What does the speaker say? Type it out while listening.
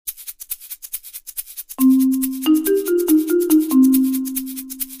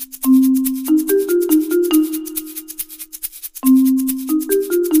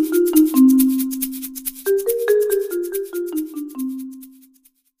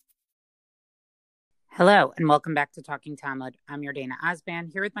Hello, and welcome back to Talking Talmud. I'm your Dana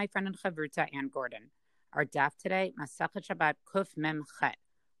Osban, here with my friend and chavruta, Ann Gordon. Our daf today, Masachet Shabbat Kuf Mem Chet,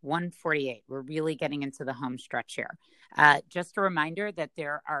 148. We're really getting into the home stretch here. Just a reminder that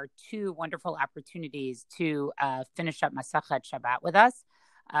there are two wonderful opportunities to finish up Masachet Shabbat with us,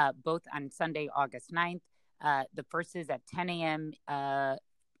 both on Sunday, August 9th. The first is at 10 a.m.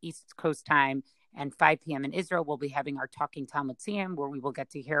 East Coast time and 5 p.m. in Israel. We'll be having our Talking Talmud Siyum, where we will get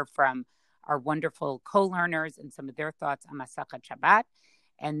to hear from our wonderful co-learners and some of their thoughts on Masachet Shabbat.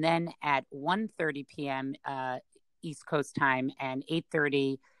 And then at 1:30 p.m. East Coast time and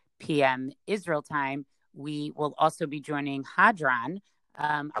 8:30 p.m. Israel time, we will also be joining Hadran,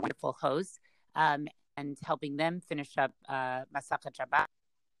 our wonderful host, and helping them finish up Masachet Shabbat.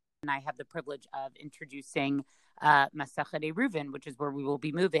 And I have the privilege of introducing Masachet Eruvin, which is where we will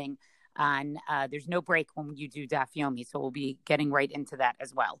be moving on. There's no break when you do Daf Yomi, so we'll be getting right into that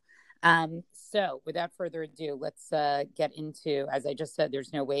as well. So without further ado, let's get into, as I just said,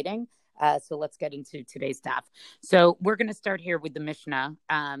 there's no waiting. So let's get into today's daf. So we're going to start here with the Mishnah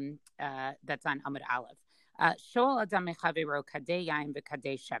that's on Amud Aleph. Shoal Adam Mechavero Kadei Yain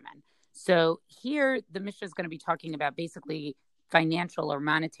V'Kadei Shemen. So here the Mishnah is going to be talking about basically financial or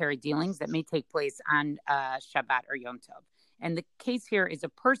monetary dealings that may take place on Shabbat or Yom Tov. And the case here is a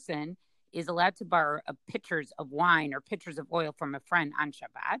person is allowed to borrow pitchers of wine or pitchers of oil from a friend on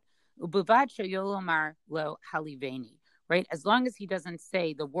Shabbat. Lo haliveni, right? As long as he doesn't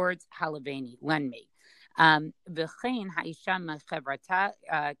say the words haliveni, lend me. And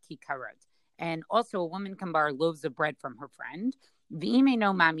also a woman can borrow loaves of bread from her friend.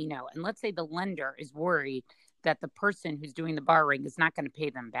 And let's say the lender is worried that the person who's doing the borrowing is not going to pay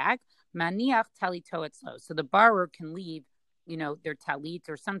them back. So the borrower can leave, their talit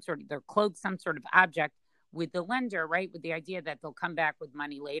or some sort of their cloak, some sort of object with the lender, right? With the idea that they'll come back with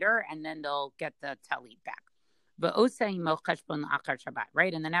money later and then they'll get the talit back.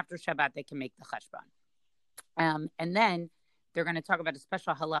 Right? And then after Shabbat, they can make the cheshbon. And then they're going to talk about a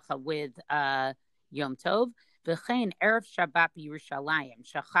special halacha with Yom Tov. V'chein erev Shabbat b'Yerushalayim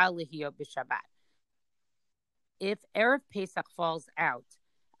shachal lihiyot b'Shabbat. If erev Pesach falls out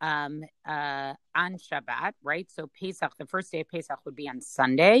on Shabbat, right? So Pesach, the first day of Pesach would be on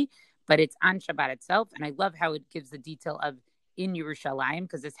Sunday, but it's on Shabbat itself. And I love how it gives the detail of in Yerushalayim,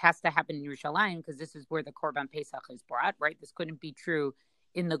 because this has to happen in Yerushalayim, because this is where the Korban Pesach is brought, right? This couldn't be true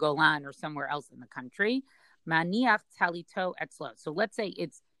in the Golan or somewhere else in the country. Maniach talito etzlo. So let's say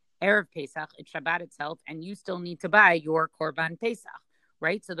it's Erev Pesach, it's Shabbat itself, and you still need to buy your Korban Pesach,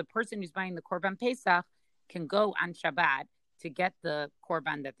 right? So the person who's buying the Korban Pesach can go on Shabbat to get the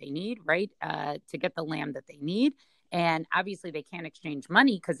Korban that they need, right? To get the lamb that they need. And obviously they can't exchange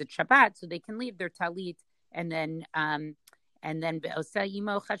money because it's Shabbat, so they can leave their talit and then after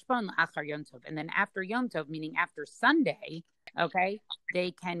Yom Tov, meaning after Sunday, okay,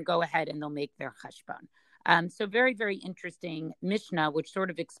 they can go ahead and they'll make their cheshbon. So very, very interesting Mishnah, which sort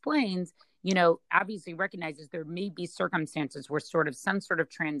of explains, obviously recognizes there may be circumstances where some sort of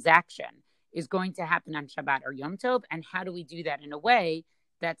transaction is going to happen on Shabbat or Yom Tov, and how do we do that in a way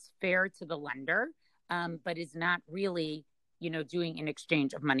that's fair to the lender, but is not really, doing an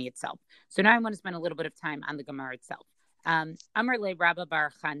exchange of money itself. So now I want to spend a little bit of time on the Gemara itself. Amar le Rabba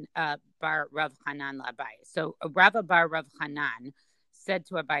bar Rav Hanan l'Abaye. So Rabba bar Rav Hanan said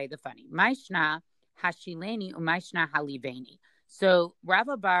to Abaye the funny, Maishna hashileni umaishna haliveni. So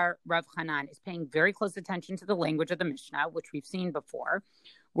Rabba bar Rav Hanan is paying very close attention to the language of the Mishnah, which we've seen before,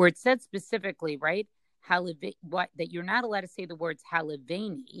 where it said specifically, right, that you're not allowed to say the words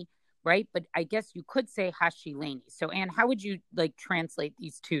haliveni, right? But I guess you could say hashileni. So Anne, how would you translate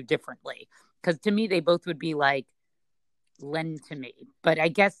these two differently? Because to me, they both would be like, lend to me. But I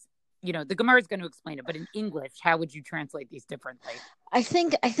guess, the Gemara is going to explain it. But in English, how would you translate these differently? I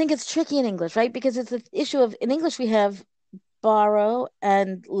think it's tricky in English, right? Because it's the issue of, in English, we have borrow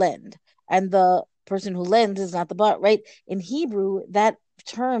and lend. And the person who lends is not the borrower, right? In Hebrew, that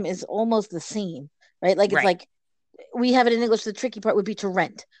term is almost the same, right? It's right. like, we have it in English. The tricky part would be to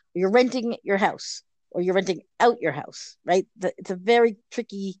rent. You're renting your house or you're renting out your house, right? It's a very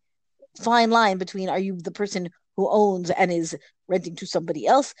tricky fine line between, are you the person who owns and is renting to somebody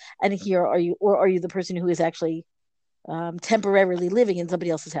else, and here are you the person who is actually temporarily living in somebody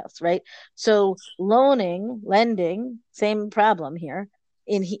else's house, right? So lending, same problem here.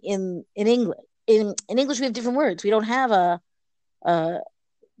 In English, in English we have different words. We don't have the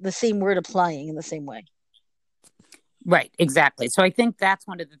same word applying in the same way. Right, exactly. So I think that's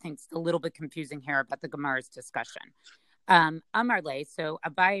one of the things a little bit confusing here about the Gemara's discussion. Amarle, so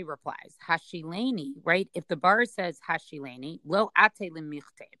Abaye replies, Hashileni, right? If the bar says Hashileni, lo ate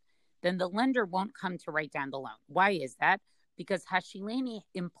lemichteb, then the lender won't come to write down the loan. Why is that? Because hashileni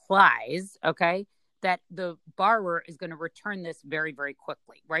implies, okay, that the borrower is going to return this very, very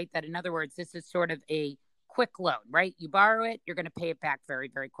quickly, right? That in other words, this is sort of a quick loan, right? You borrow it, you're going to pay it back very,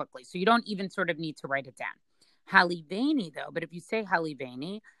 very quickly. So you don't even sort of need to write it down. Haliveni, though, but if you say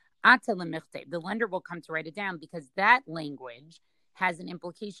haliveni, ata lemichte, the lender will come to write it down because that language has an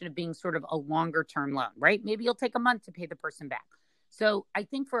implication of being sort of a longer term loan, right? Maybe you'll take a month to pay the person back. So I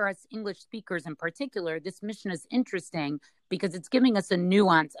think for us English speakers in particular, this mission is interesting because it's giving us a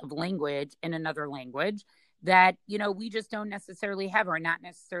nuance of language in another language that, we just don't necessarily have or are not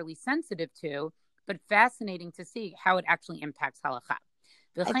necessarily sensitive to, but fascinating to see how it actually impacts halakha.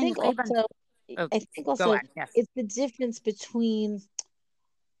 I think also, Yes. It's the difference between,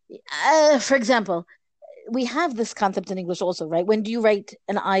 for example, we have this concept in English also, right? When do you write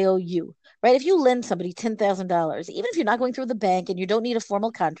an IOU, right? If you lend somebody $10,000, even if you're not going through the bank and you don't need a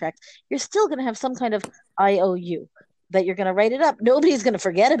formal contract, you're still going to have some kind of IOU that you're going to write it up. Nobody's going to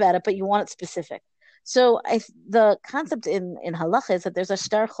forget about it, but you want it specific. So the concept in halacha is that there's a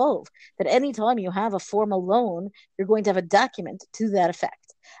shtar chov, that anytime you have a formal loan, you're going to have a document to that effect.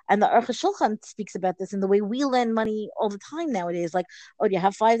 And the Aruch HaShulchan speaks about this in the way we lend money all the time nowadays. Like, oh, do you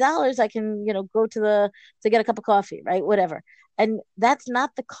have $5? I can, go to get a cup of coffee, right? Whatever. And that's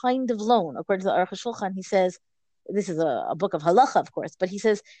not the kind of loan. According to the Aruch HaShulchan, he says, this is a book of halacha, of course, but he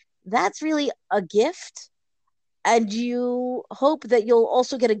says that's really a gift, and you hope that you'll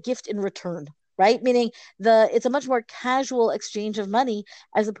also get a gift in return, right? Meaning it's a much more casual exchange of money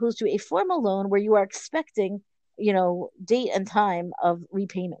as opposed to a formal loan where you are expecting, date and time of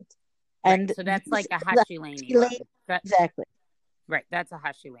repayment. Right. And so that's like a hashileni loan. Exactly. Right. That's a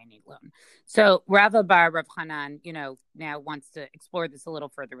hashileni loan. So Rava bar Rav Hanan, now wants to explore this a little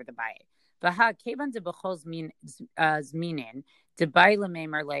further with Abaye. V'ha kevan de b'chol zminin debai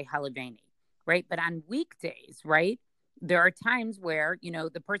lemeimer le haliveni. Right. But on weekdays, right, there are times where,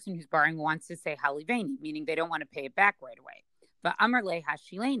 the person who's borrowing wants to say haliveni, meaning they don't want to pay it back right away. V'amar le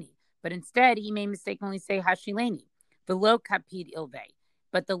hashileni. But instead, he may mistakenly say hashileni, v'lo kapid ilve.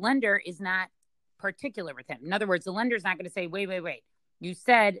 But the lender is not particular with him. In other words, the lender is not going to say, wait. You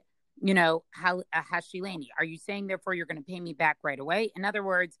said, hashileni. Are you saying, therefore, you're going to pay me back right away? In other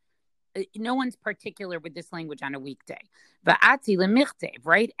words, no one's particular with this language on a weekday. Va'ati lemihtev,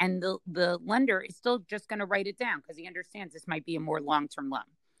 right? And the lender is still just going to write it down because he understands this might be a more long-term loan.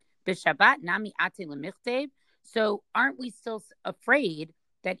 B'shabbat nami ati lemihtev. So aren't we still afraid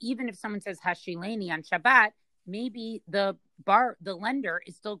that even if someone says hashileni on Shabbat, maybe the lender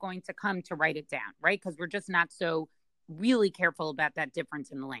is still going to come to write it down, right? Because we're just not so really careful about that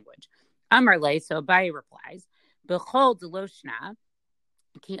difference in the language. Amar le, so Abaye replies, B'chol deloshna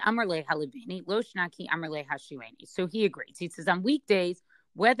ki amar le haliveni, loshna ki amar le hashileni. So he agrees. He says on weekdays,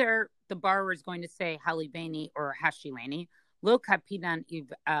 whether the borrower is going to say haliveni or hashileni, lo kapidan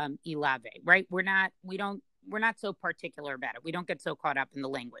ilave, right? We're not so particular about it. We don't get so caught up in the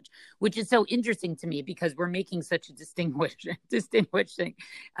language, which is so interesting to me because we're making such a distinguishing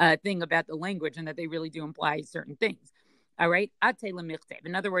thing about the language and that they really do imply certain things. All right.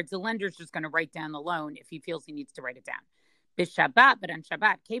 In other words, the lender's just going to write down the loan if he feels he needs to write it down. B'Shabbat, but on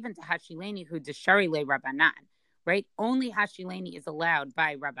Shabbat, kevan to hashileni hu deshari le Rabbanan, right? Only hashileni is allowed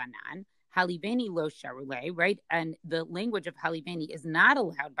by Rabbanan. Haliveni lo sharule, right? And the language of haliveni is not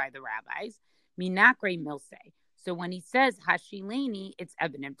allowed by the rabbis. Minakre milse. So when he says hashileni, it's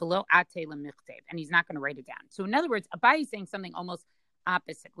evident below ate lemihtev, and he's not going to write it down. So in other words, Abaye is saying something almost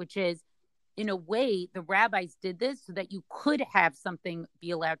opposite, which is, in a way, the rabbis did this so that you could have something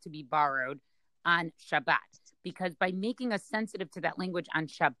be allowed to be borrowed on Shabbat, because by making us sensitive to that language on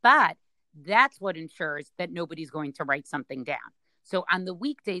Shabbat, that's what ensures that nobody's going to write something down. So on the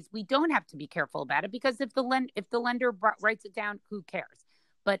weekdays, we don't have to be careful about it because if the lender writes it down, who cares?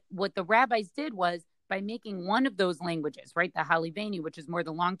 But what the rabbis did was by making one of those languages, right, the haliveni, which is more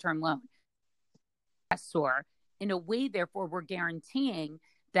the long-term loan, in a way, therefore, we're guaranteeing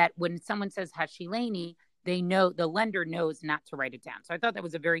that when someone says hashileni, they know, the lender knows not to write it down. So I thought that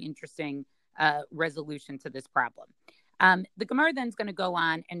was a very interesting resolution to this problem. The Gemara then is going to go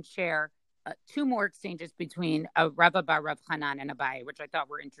on and share two more exchanges between Rava bar Rav Hanan and Abaye, which I thought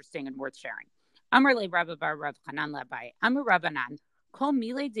were interesting and worth sharing. Amar le Rava bar Rav Hanan le Abaye. Amar Rabbanan. Kol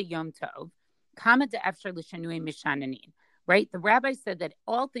mile de Yom Tov, kama de efshar l'shanui mishananin. Right, the rabbi said that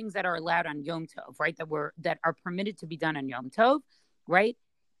all things that are allowed on Yom Tov, right, that are permitted to be done on Yom Tov, right,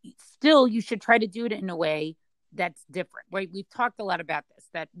 still you should try to do it in a way that's different, right? We've talked a lot about this,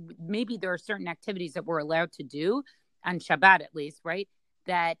 that maybe there are certain activities that we're allowed to do on Shabbat, at least, right,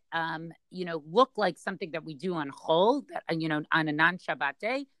 that look like something that we do on Chol, that on a non-Shabbat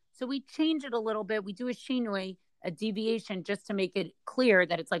day, So we change it a little bit. We do a shinui, a deviation, just to make it clear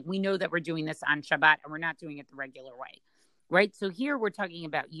that it's like we know that we're doing this on Shabbat and we're not doing it the regular way, right? So here we're talking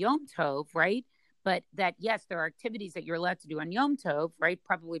about Yom Tov, right? But that, yes, there are activities that you're allowed to do on Yom Tov, right?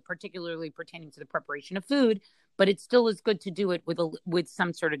 Probably particularly pertaining to the preparation of food, but it still is good to do it with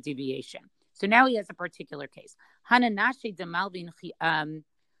some sort of deviation. So now he has a particular case. Hananashi de Malvin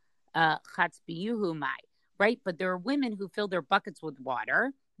chatzbiyuhu mai, right? But there are women who fill their buckets with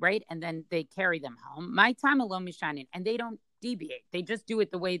water, right? And then they carry them home. My time alone mishanin, and they don't deviate. They just do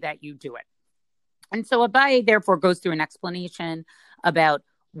it the way that you do it. And so Abaye therefore goes through an explanation about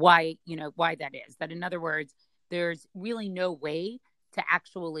why that is. That in other words, there's really no way to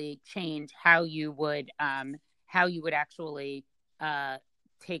actually change how you would actually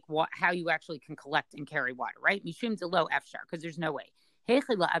take what, how you actually can collect and carry water, right? Mishum delo efshar, because there's no way.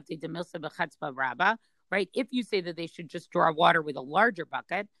 Right? If you say that they should just draw water with a larger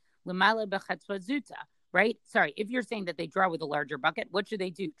bucket, right? Sorry, if you're saying that they draw with a larger bucket, what should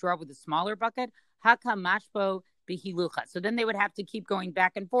they do? Draw with a smaller bucket? Haka mashbo bihilucha. So then they would have to keep going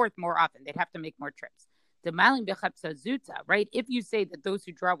back and forth more often. They'd have to make more trips. Right? If you say that those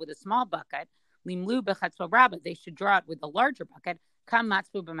who draw with a small bucket, they should draw it with a larger bucket, then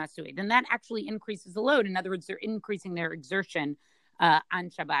that actually increases the load. In other words, they're increasing their exertion on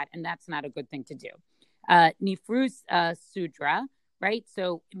Shabbat, and that's not a good thing to do. Nifrus sudra, right?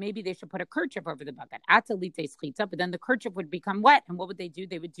 So maybe they should put a kerchief over the bucket. Atalite schita, but then the kerchief would become wet. And what would they do?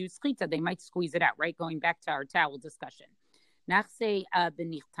 They would do schita. They might squeeze it out, right? Going back to our towel discussion. Nachse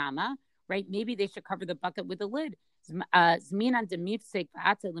benichtama, right? Maybe they should cover the bucket with a lid. Zminan demifsek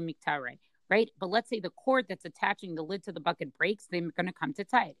v'ata lemiktare, right? But let's say the cord that's attaching the lid to the bucket breaks, they're going to come to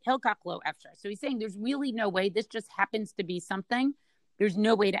tie it. Hilkach lo efshar. So he's saying there's really no way. This just happens to be something. There's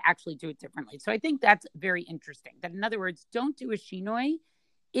no way to actually do it differently. So I think that's very interesting. That in other words, don't do a shinoi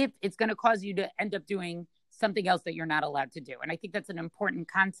if it's going to cause you to end up doing something else that you're not allowed to do. And I think that's an important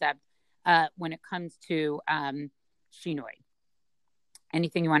concept when it comes to shinoi.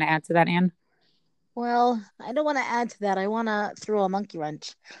 Anything you want to add to that, Anne? Well, I don't want to add to that. I want to throw a monkey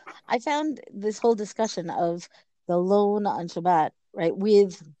wrench. I found this whole discussion of the loan on Shabbat, right?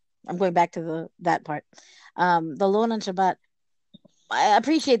 I'm going back to that part. The loan on Shabbat. I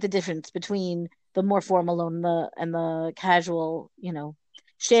appreciate the difference between the more formal loan and the casual,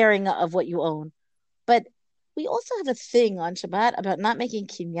 sharing of what you own. But we also have a thing on Shabbat about not making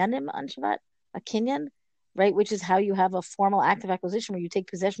kinyanim on Shabbat, a kinyan, right? Which is how you have a formal act of acquisition where you take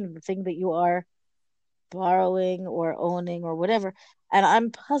possession of the thing that you are borrowing or owning or whatever. And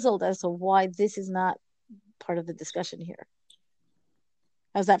I'm puzzled as to why this is not part of the discussion here.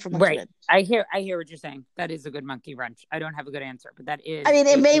 How's that for monkey right? wrench? I hear what you're saying. That is a good monkey wrench. I don't have a good answer, but that is. I mean,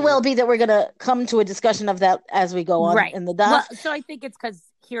 it may well be that we're going to come to a discussion of that as we go on in the daf. Well, so I think it's because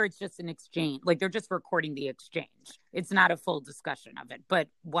here it's just an exchange. Like they're just recording the exchange. It's not a full discussion of it. But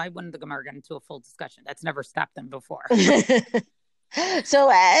why wouldn't the Gemara get into a full discussion? That's never stopped them before. So,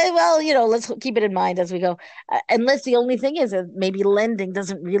 let's keep it in mind as we go. Unless the only thing is that maybe lending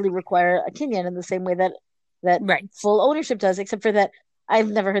doesn't really require a kinyan in the same way that right. full ownership does, except for that I've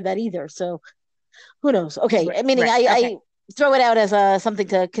never heard that either. So who knows? Okay. Right. Meaning okay. I throw it out as something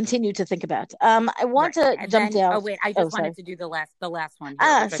to continue to think about. I want to jump down. Oh, wait. I just wanted to do the last one.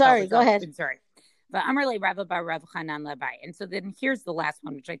 Here, sorry. Go ahead. Sorry. But Amrle Rava bar Rav Chanan Labai. And so then here's the last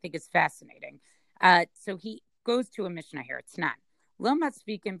one, which I think is fascinating. So he goes to a Mishnah here. It's not. Lo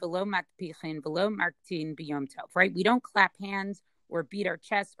matzvikin v'lo makpichin v'lo marktin b'yom tov, right? We don't clap hands or beat our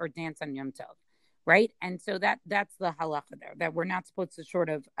chests or dance on Yom Tov, right? And so that's the halacha there, that we're not supposed to sort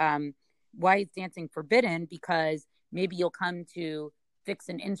of, why is dancing forbidden? Because maybe you'll come to fix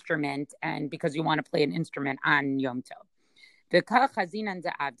an instrument and because you want to play an instrument on Yom Tov.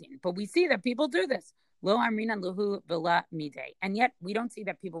 But we see that people do this. Lo amrina luhu v'la midei. And yet we don't see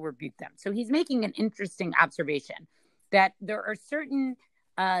that people rebuke them. So he's making an interesting observation that there are certain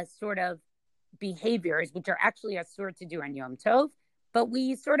sort of behaviors which are actually a sort to do on Yom Tov, but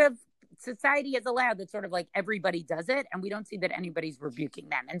we society is allowed that sort of like everybody does it, and we don't see that anybody's rebuking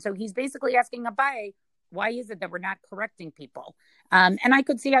them. And so he's basically asking Abaye, why is it that we're not correcting people? And I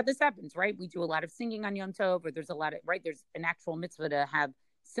could see how this happens, right? We do a lot of singing on Yom Tov, or there's an actual mitzvah to have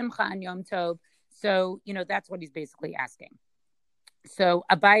simcha on Yom Tov. So, that's what he's basically asking. So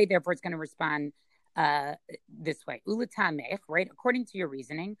Abaye, therefore, is going to respond this way. Ulatamech, right? According to your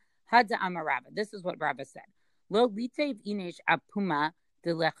reasoning, Hada Amarava. This is what Rabba said. Lo litev inesh apuma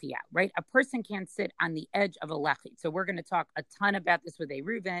de lechia, right? A person can't sit on the edge of a lechit. So we're going to talk a ton about this with a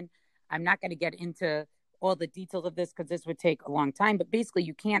Reuven. I'm not going to get into all the details of this because this would take a long time. But basically,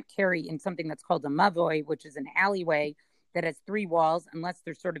 you can't carry in something that's called a mavoi, which is an alleyway. that has three walls, unless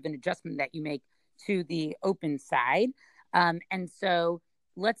there's sort of an adjustment that you make to the open side. And so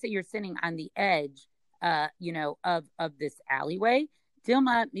let's say you're sitting on the edge, of this alleyway.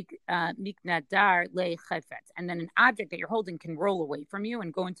 Dilma miknadar le chayfetz. And then an object that you're holding can roll away from you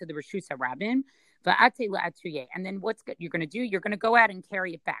and go into the Reshus HaRabim. And then you're going to do? You're going to go out and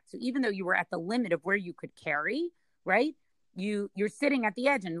carry it back. So even though you were at the limit of where you could carry, right? You're sitting at the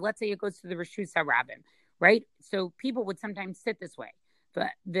edge, and let's say it goes to the Reshus HaRabim, right? So people would sometimes sit this way.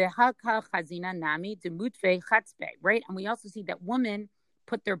 But right? And we also see that women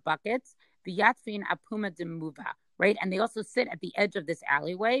put their buckets, v'yatfin apuma demuva, right? And they also sit at the edge of this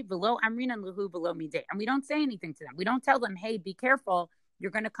alleyway, below amrina luhu, below mideh. And we don't say anything to them. We don't tell them, hey, be careful.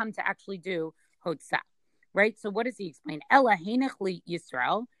 You're going to come to actually do hotzah, right? So what does he explain? Ella heinech li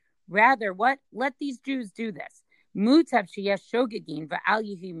Yisrael. Rather, what? Let these Jews do this. Mutav sheyesh shogegin va'al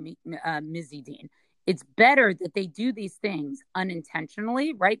yihi mizidin. It's better that they do these things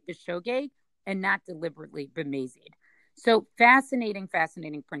unintentionally, right? B'shogeg, and not deliberately b'mezid. So fascinating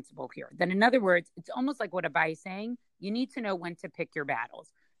principle here. Then in other words, it's almost like what Abai is saying. You need to know when to pick your battles.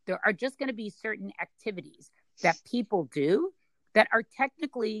 There are just going to be certain activities that people do that are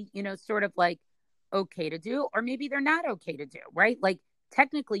technically, sort of like okay to do, or maybe they're not okay to do, right? Like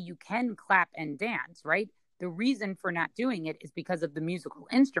technically you can clap and dance, right? The reason for not doing it is because of the musical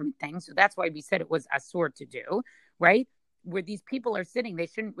instrument thing. So that's why we said it was asur to do, right? Where these people are sitting, they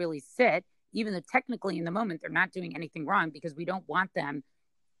shouldn't really sit, even though technically in the moment they're not doing anything wrong, because we don't want them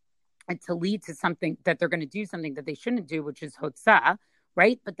to lead to something that they're going to do something that they shouldn't do, which is hotzah,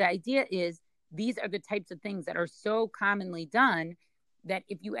 right? But the idea is these are the types of things that are so commonly done that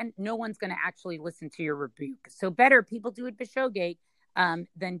no one's going to actually listen to your rebuke. So better people do it b'shogeg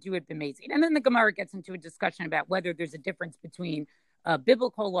than do it b'mezid. And then the Gemara gets into a discussion about whether there's a difference between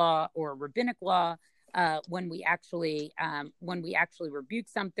biblical law or rabbinic law when we actually rebuke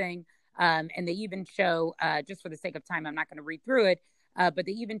something. And they even show, just for the sake of time, I'm not going to read through it, but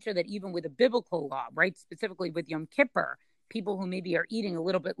they even show that even with a biblical law, right, specifically with Yom Kippur, people who maybe are eating a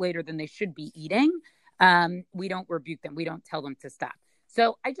little bit later than they should be eating, we don't rebuke them. We don't tell them to stop.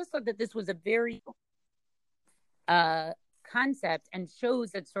 So I just thought that this was a very concept, and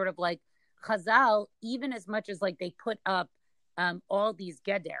shows that sort of like Chazal, even as much as like they put up all these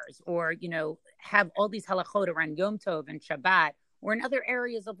geders, or, have all these halachot around Yom Tov and Shabbat, or in other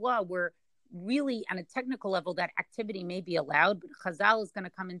areas of law where really on a technical level that activity may be allowed, but Chazal is going to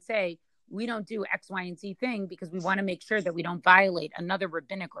come and say, we don't do X, Y, and Z thing because we want to make sure that we don't violate another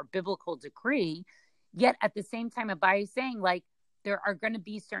rabbinic or biblical decree. Yet at the same time, Abai is saying, like, there are going to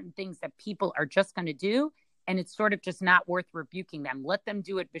be certain things that people are just going to do, and it's sort of just not worth rebuking them. Let them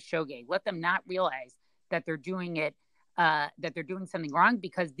do it b'shogeg. Let them not realize that they're doing it, that they're doing something wrong,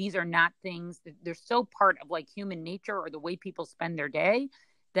 because these are not things that they're so part of like human nature or the way people spend their day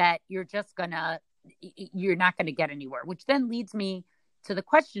that you're not going to get anywhere. Which then leads me to the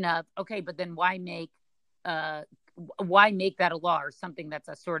question of, okay, but then why make that a law or something that's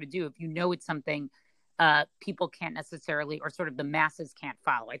a sort of do if you know it's something people can't necessarily, or sort of the masses can't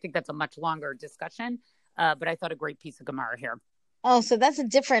follow? I think that's a much longer discussion, but I thought a great piece of Gemara here. Oh, so that's a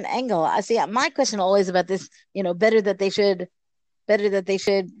different angle. I see. My question always about this, better that they should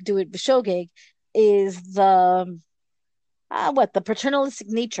do it b'shogeg, is the paternalistic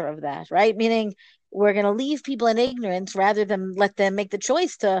nature of that, right? Meaning we're going to leave people in ignorance rather than let them make the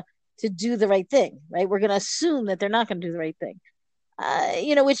choice to do the right thing, right? We're going to assume that they're not going to do the right thing,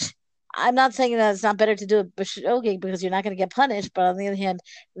 which I'm not saying that it's not better to do it b'shogeg because you're not going to get punished. But on the other hand,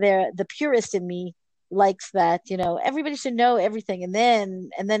 the purist in me likes that, everybody should know everything and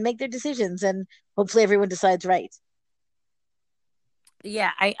then make their decisions, and hopefully everyone decides right.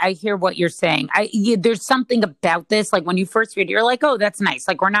 Yeah, I hear what you're saying. There's something about this, like when you first read it, you're like, oh, that's nice.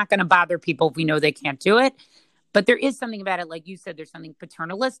 Like, we're not going to bother people if we know they can't do it. But there is something about it, like you said, there's something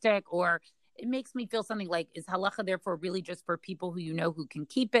paternalistic, or it makes me feel something like, is halacha therefore really just for people who can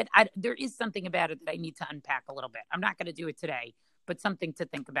keep it? There is something about it that I need to unpack a little bit. I'm not going to do it today, but something to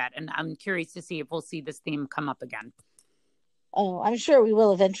think about. And I'm curious to see if we'll see this theme come up again. Oh, I'm sure we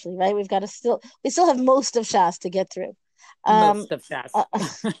will eventually, right? We still have most of Shas to get through. Most of Shas.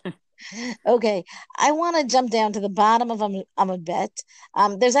 Okay, I want to jump down to the bottom of Amud Bet.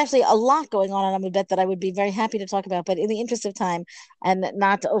 There's actually a lot going on Amud Bet that I would be very happy to talk about, but in the interest of time and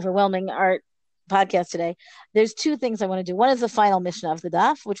not overwhelming our podcast today, there's two things I want to do. One is the final Mishnah of the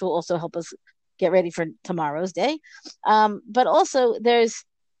Daf, which will also help us get ready for tomorrow's day. But also there's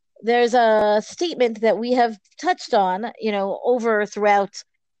a statement that we have touched on, over throughout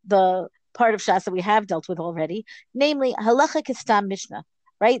the part of Shas that we have dealt with already, namely halacha kistam Mishnah,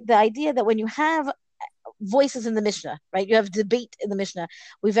 right? The idea that when you have voices in the Mishnah, right? You have debate in the Mishnah.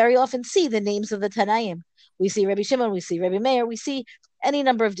 We very often see the names of the Tanaim. We see Rabbi Shimon, we see Rabbi Meir, we see any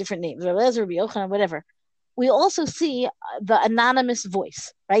number of different names, Rabbi Elazar, Rabbi Yochanan, whatever. We also see the anonymous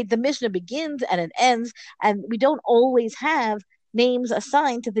voice, right? The Mishnah begins and it ends, and we don't always have names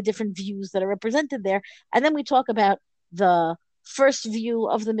assigned to the different views that are represented there. And then we talk about the first view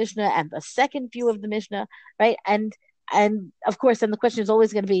of the Mishnah and the second view of the Mishnah, right? And of course, then the question is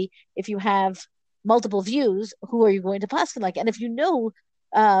always going to be, if you have multiple views, who are you going to paskin like? And if you know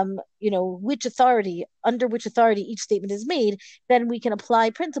which authority, under which authority each statement is made, then we can apply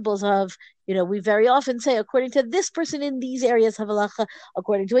principles of, we very often say, according to this person in these areas of halacha,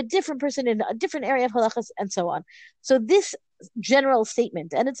 according to a different person in a different area of halachas, and so on. So this general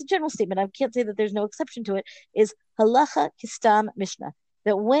statement, and it's a general statement, I can't say that there's no exception to it, is halacha kistam mishnah,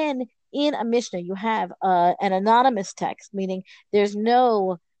 that when in a mishnah you have an anonymous text, meaning there's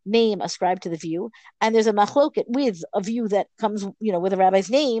no name ascribed to the view, and there's a machloket with a view that comes, with a rabbi's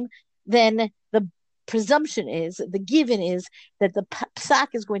name, then the presumption is, the given is, that the psak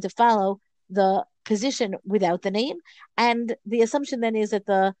is going to follow the position without the name, and the assumption then is that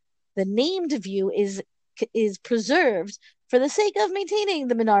the named view is preserved for the sake of maintaining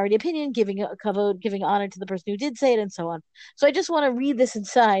the minority opinion, giving a kavod, giving honor to the person who did say it, and so on. So I just want to read this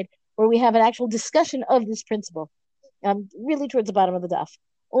inside, where we have an actual discussion of this principle, really towards the bottom of the daf.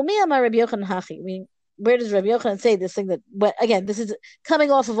 Rabbi Yochanan Hachi. I mean, where does Rabbi Yochanan say this thing that, again, this is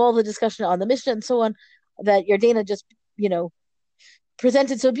coming off of all the discussion on the Mishnah and so on, that Yardena just,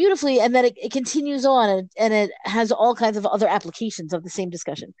 presented so beautifully, and that it continues on, and it has all kinds of other applications of the same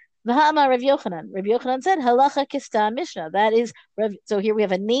discussion. V'ha'amar Rabbi Yochanan. Rabbi Yochanan said, halacha kista Mishnah. That is, so here we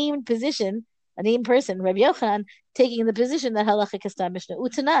have a named position, a named person, Rabbi Yochanan, taking the position that halacha kista Mishnah,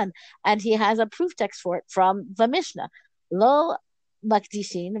 utanan, and he has a proof text for it from the Mishnah. Lo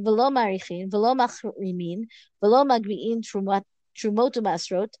makdishin, v'lo marichin, v'lo machrimin, v'lo magbi'in trumot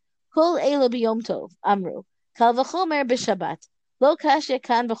u'masrot, kol elo b'yom tov, amru, kal v'chomer b'shabbat, lo kashya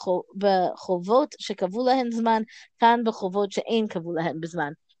kan b'chovot shekavu lahen zman, kan b'chovot she'ein kavu lahen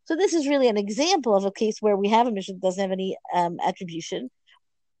b'zman. So this is really an example of a case where we have a Mishnah that doesn't have any attribution.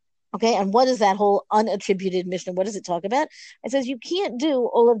 Okay, and what is that whole unattributed Mishnah? What does it talk about? It says you can't do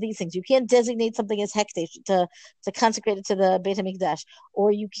all of these things. You can't designate something as hekdesh to consecrate it to the Beit HaMikdash,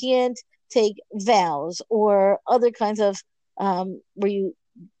 or you can't take vows or other kinds of where you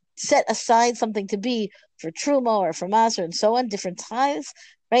set aside something to be for truma or for maser and so on, different tithes,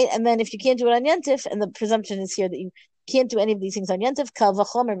 right? And then if you can't do it on Yantif, and the presumption is here that you can't do any of these things on Yantif, kal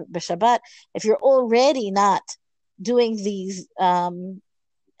v'chomer b'Shabbat, if you're already not doing these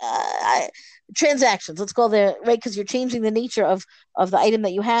transactions, let's call the right, because you're changing the nature of the item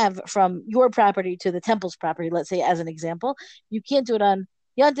that you have from your property to the temple's property, let's say, as an example, you can't do it on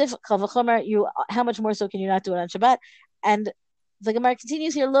Yantif, kal v'chomer, how much more so can you not do it on Shabbat? And the Gemara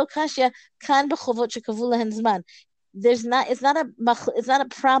continues here, lo kashya kan b'chovot shekavu lahen zman. It's not a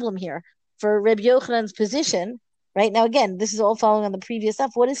problem here for Rabbi Yochanan's position. Right now, again, this is all following on the previous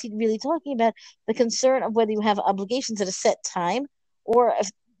stuff. What is he really talking about? The concern of whether you have obligations at a set time, or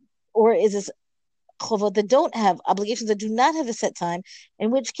is this chovot that don't have obligations, that do not have a set time,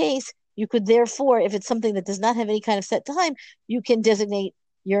 in which case you could therefore, if it's something that does not have any kind of set time, you can designate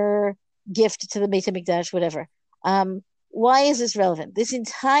your gift to the Beit HaMikdash, whatever. Why is this relevant? This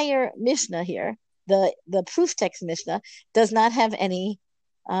entire Mishnah here, the proof text Mishnah, does not have any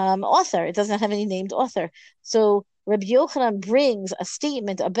author. It does not have any named author. So Rabbi Yochanan brings a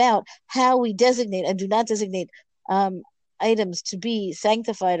statement about how we designate and do not designate items to be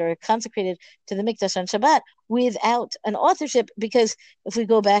sanctified or consecrated to the Mikdash on Shabbat without an authorship, because if we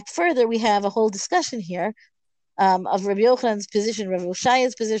go back further, we have a whole discussion here of Rabbi Yochanan's position, Rabbi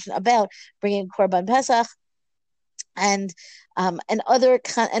Ushaya's position about bringing Korban Pesach, and other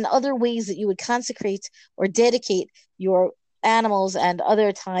ways that you would consecrate or dedicate your animals and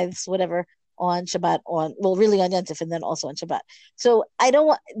other tithes, whatever, on Shabbat, really on Yantif, and then also on Shabbat. So I don't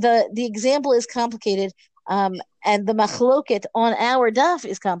want the example is complicated, and the machloket on our daf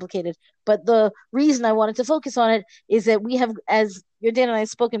is complicated. But the reason I wanted to focus on it is that we have, as Yardena and I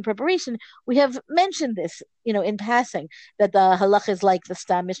spoke in preparation, we have mentioned this, in passing, that the halach is like the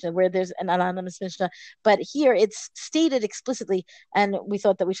Stam Mishnah, where there's an anonymous Mishnah, but here it's stated explicitly, and we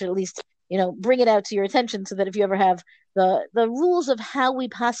thought that we should at least, bring it out to your attention, so that if you ever have the rules of how we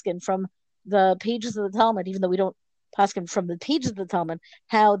paskin from the pages of the Talmud, even though we don't paskin from the pages of the Talmud,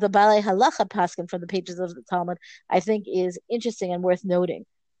 how the Balei Halacha paskin from the pages of the Talmud, I think is interesting and worth noting,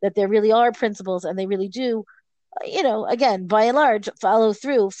 that there really are principles, and they really do, again, by and large, follow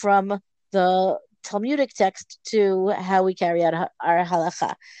through from the Talmudic text to how we carry out our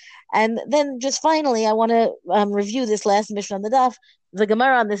halacha. And then just finally, I want to review this last Mishnah on the daf. The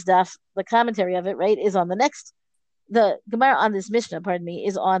Gemara on this daf, the commentary of it, right, is on the next. The Gemara on this Mishnah, pardon me,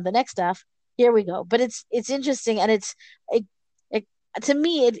 is on the next daf. Here we go. But it's interesting, and it to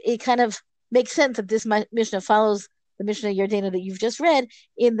me it kind of makes sense that this Mishnah follows the Mishnah Yardena that you've just read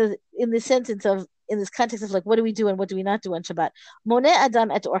in the sentence of in this context of like what do we do and what do we not do on Shabbat. Moneh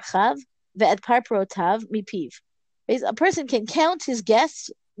adam et orchav ve'et parprotav mipiv. A person can count his guests,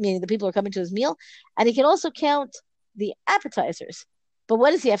 meaning the people who are coming to his meal, and he can also count the appetizers. But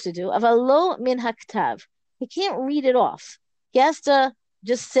what does he have to do? Avalo min haktav. He can't read it off. He has to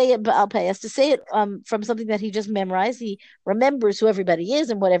just say it ba'al peh. He has to say it from something that he just memorized. He remembers who everybody is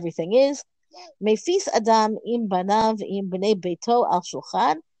and what everything is. Mefis adam im banav im bnei beito al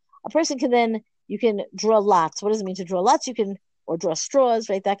shulchan. A person can then, you can draw lots. What does it mean to draw lots? You can, or draw straws,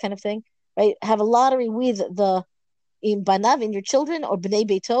 right? That kind of thing, right? Have a lottery with the im banav, in your children, or bnei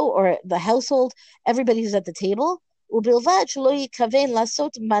beito, or the household, everybody who's at the table. ובלבד שלא יכוון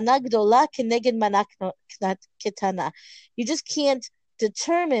לעשות מנה גדולה כנגד מנה קטנה. You just can't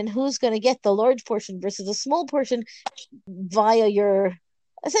determine who's going to get the large portion versus a small portion via your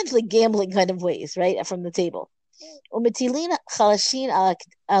essentially gambling kind of ways, right, from the table. ומטילים חלשים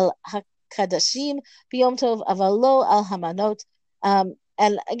על הקדשים ביום טוב, אבל לא על המנות.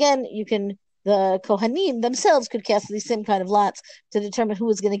 And again, you can, the Kohanim themselves could cast these same kind of lots to determine who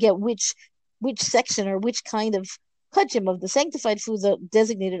is going to get which section or which kind of kachim of the sanctified foods are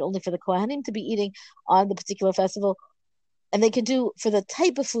designated only for the Kohanim to be eating on the particular festival. And they can do for the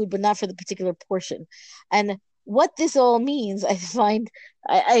type of food, but not for the particular portion. And what this all means,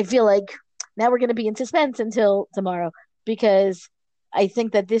 I feel like now we're going to be in suspense until tomorrow, because I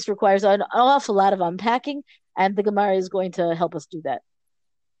think that this requires an awful lot of unpacking, and the Gemara is going to help us do that.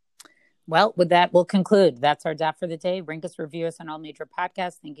 Well, with that, we'll conclude. That's our daf for the day. Rank us, review us on all major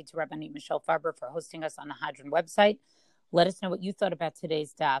podcasts. Thank you to Rabbanit Michelle Farber for hosting us on the Hadran website. Let us know what you thought about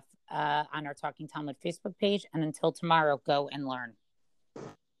today's daf on our Talking Talmud Facebook page. And until tomorrow, go and learn.